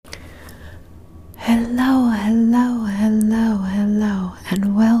Hello, hello, hello, hello,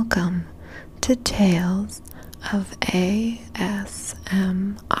 and welcome to Tales of ASMR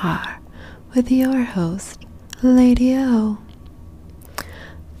with your host, Lady O.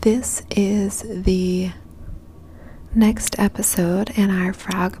 This is the next episode in our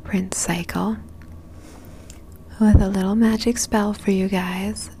Frog Prince cycle with a little magic spell for you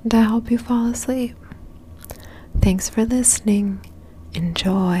guys to help you fall asleep. Thanks for listening.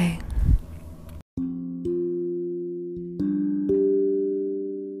 Enjoy.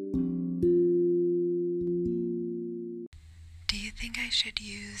 Do you think I should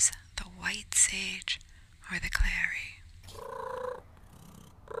use the white sage or the clary?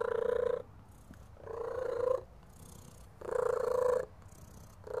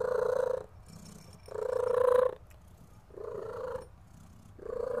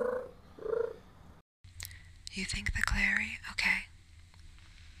 You think the clary? Okay.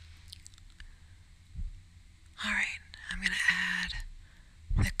 Alright, I'm going to add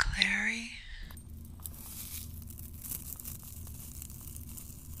the clary.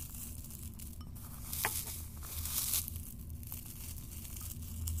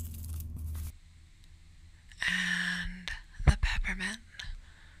 And the peppermint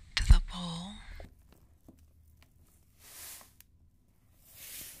to the bowl.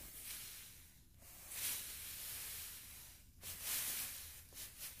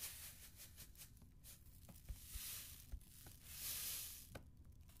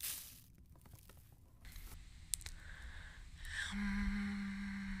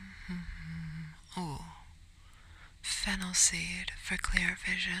 Oh, fennel seed for clear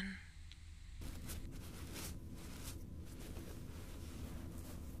vision.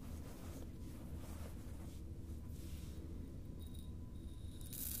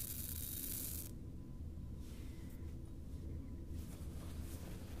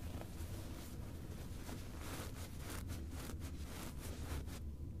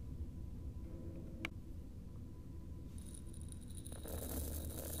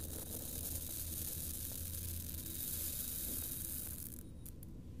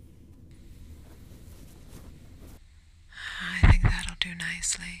 I think that'll do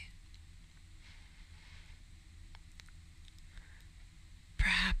nicely.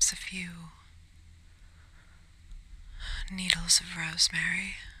 Perhaps a few needles of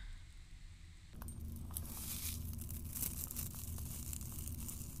rosemary.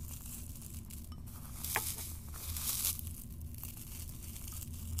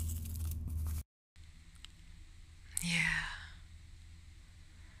 Yeah.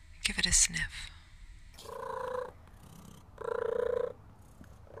 Give it a sniff.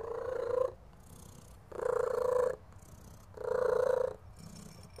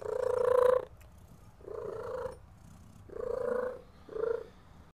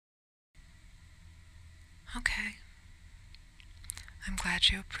 Okay. I'm glad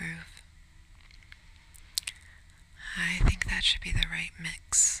you approve. I think that should be the right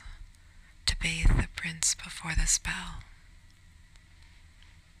mix to bathe the prince before the spell.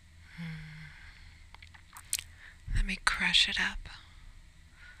 Let me crush it up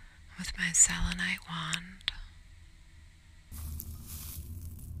with my selenite wand.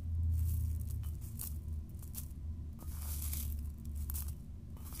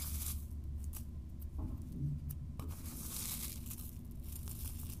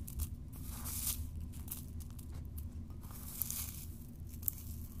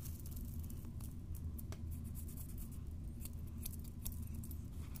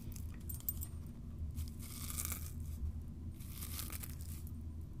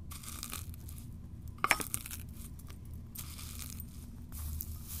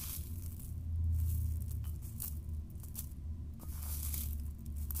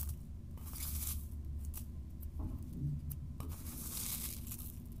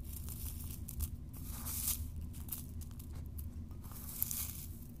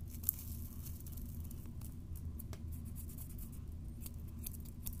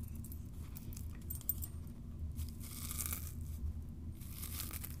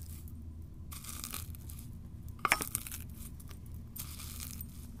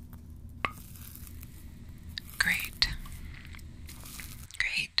 Great.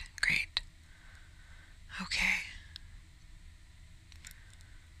 Great, great. Okay.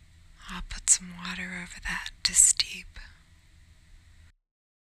 I'll put some water over that to steep.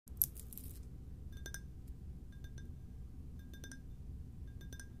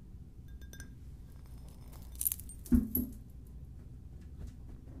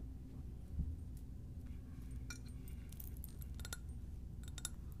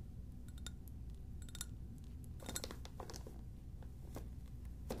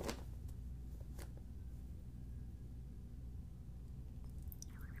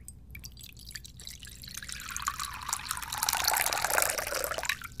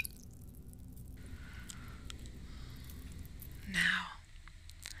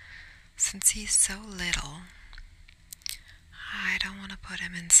 since he's so little, I don't want to put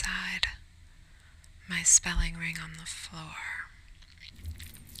him inside my spelling ring on the floor.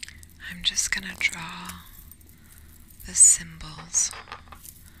 I'm just gonna draw the symbols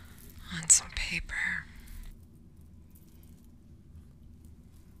on some paper.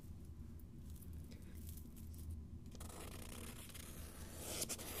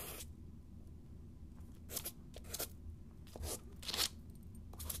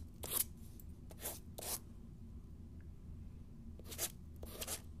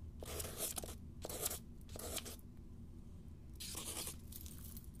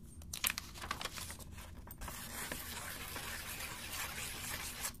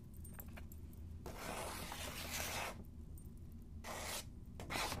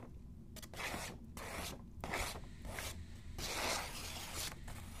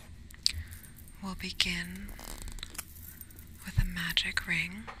 We'll begin with a magic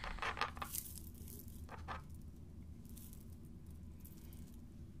ring.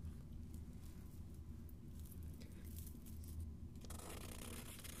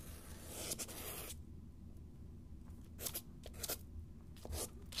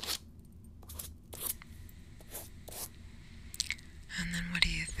 And then what do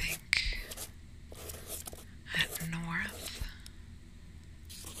you think? At north,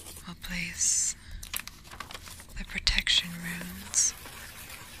 we'll place the protection runes.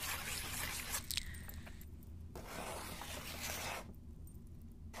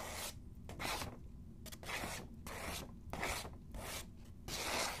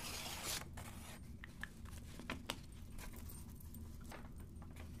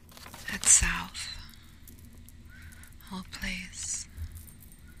 At south, we'll place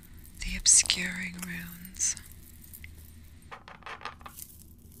the obscuring runes.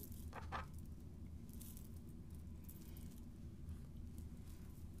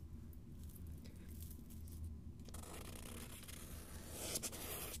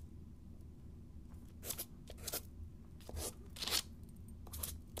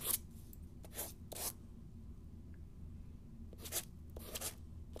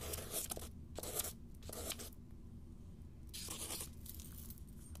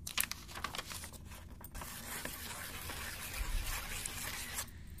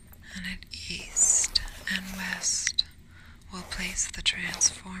 And at east and west, we'll place the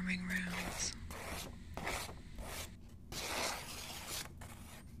transforming runes.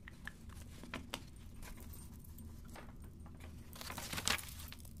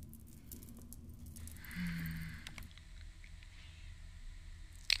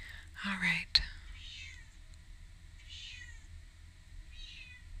 All right.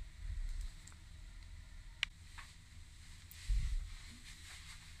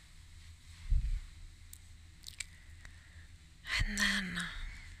 And then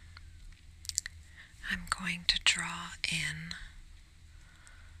I'm going to draw in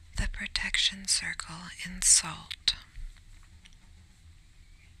the protection circle in salt.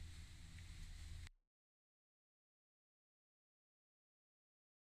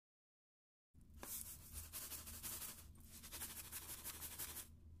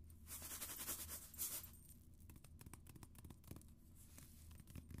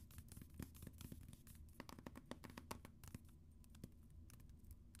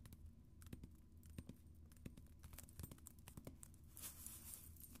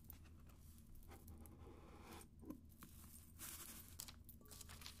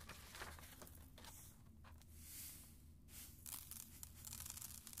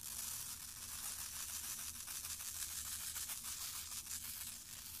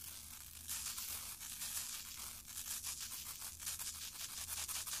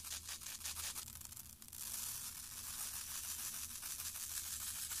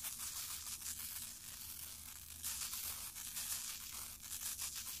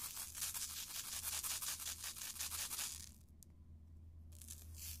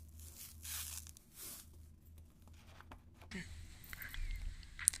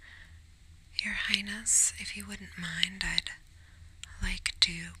 Your Highness, if you wouldn't mind, I'd like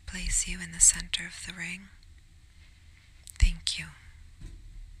to place you in the center of the ring. Thank you.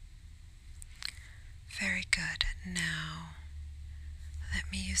 Very good. Now,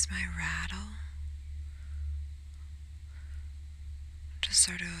 let me use my rattle to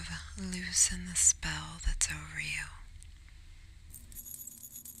sort of loosen the spell that's over you.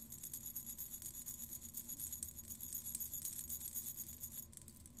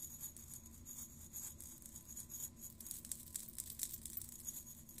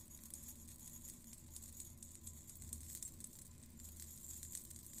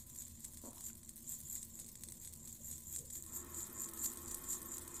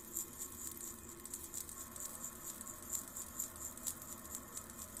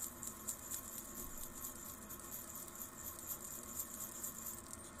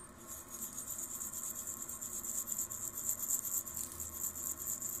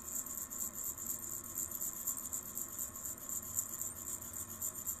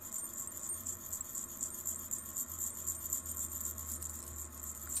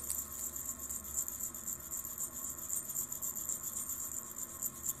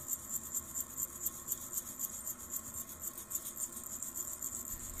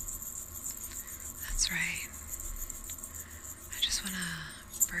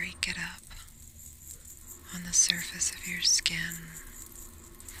 the surface of your skin.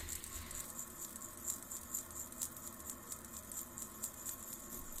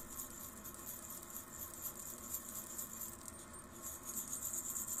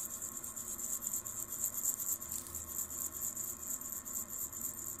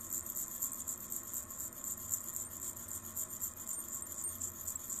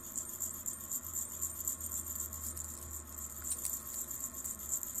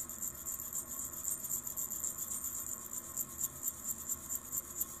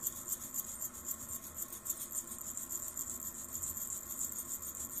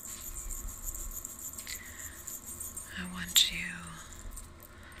 I want you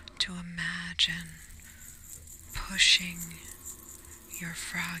to imagine pushing your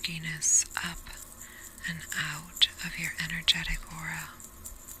frogginess up and out of your energetic aura.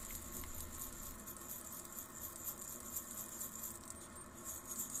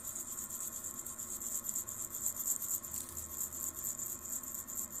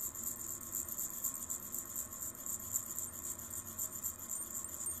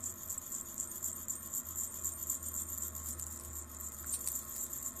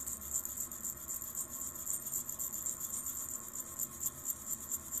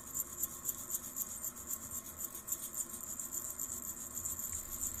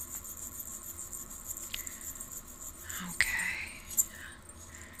 Okay,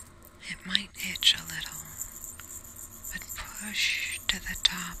 it might itch a little, but push to the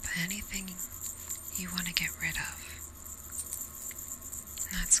top anything you want to get rid of.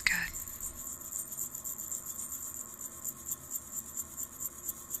 That's good.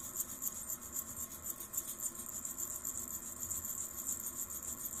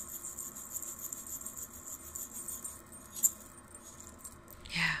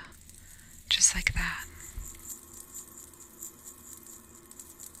 Yeah, just like that.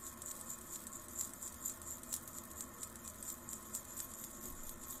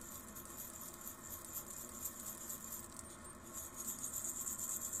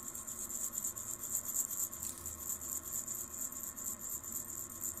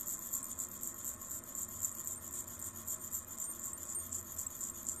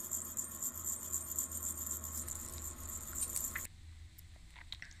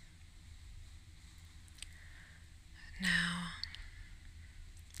 Now,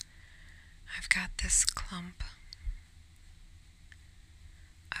 I've got this clump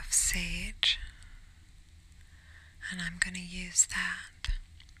of sage, and I'm going to use that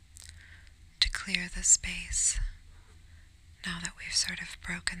to clear the space now that we've sort of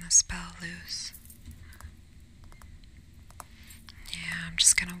broken the spell loose. Yeah, I'm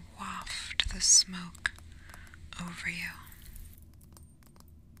just going to waft the smoke over you.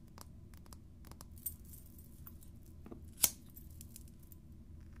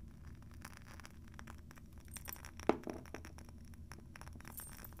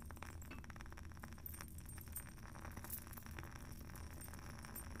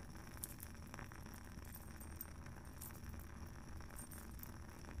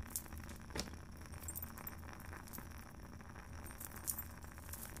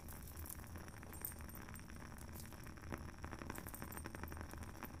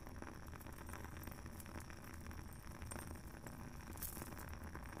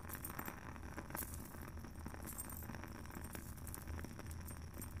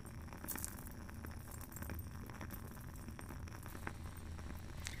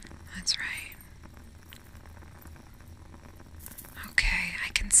 That's right. Okay, I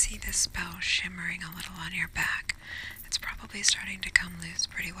can see this spell shimmering a little on your back. It's probably starting to come loose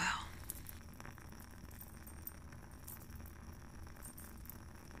pretty well.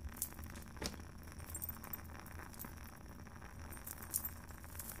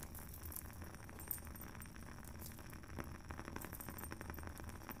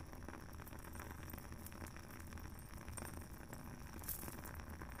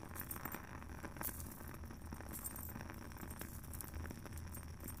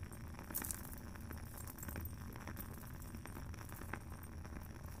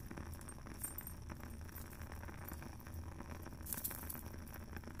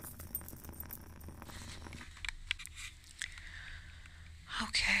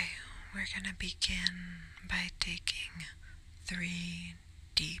 Okay, we're going to begin by taking 3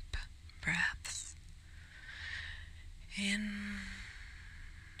 deep breaths. In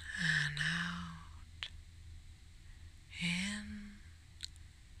and out. In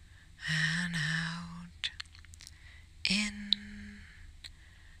and out. In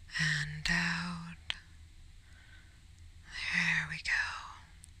and out. There we go.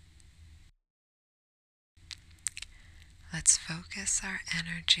 Let's focus our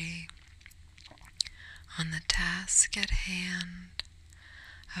energy on the task at hand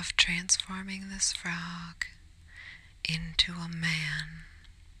of transforming this frog into a man.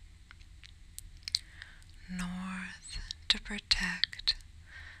 North to protect,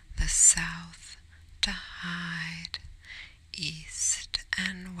 the south to hide, east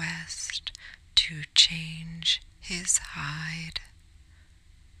and west to change his hide.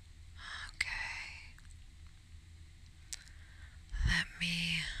 Okay. Let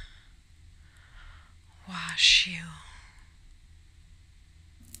me wash you.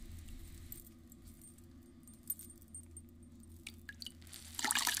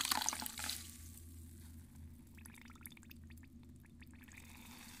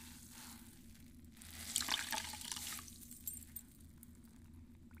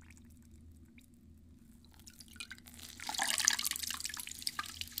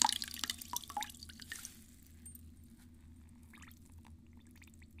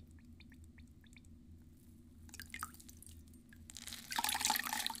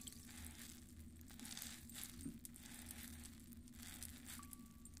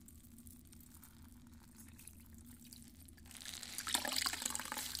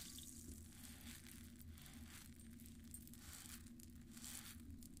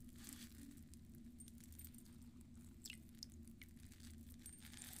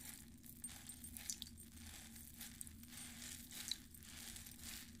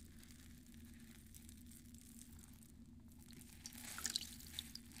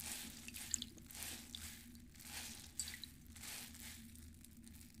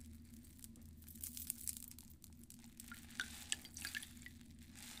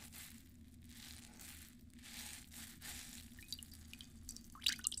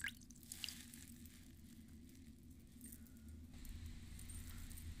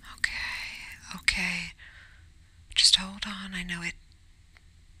 Okay. Just hold on. I know it.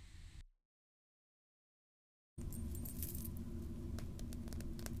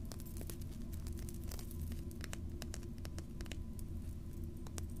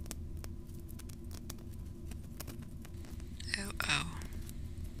 Oh.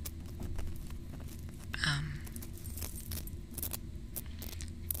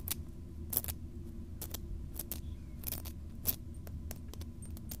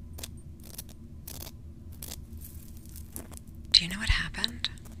 Do you know what happened?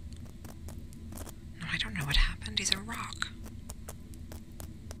 No, I don't know what happened. He's a rock.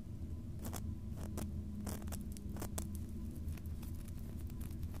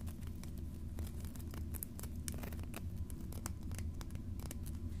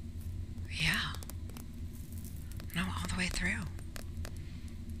 Yeah. No, all the way through.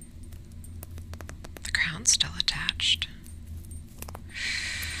 The crown's still attached.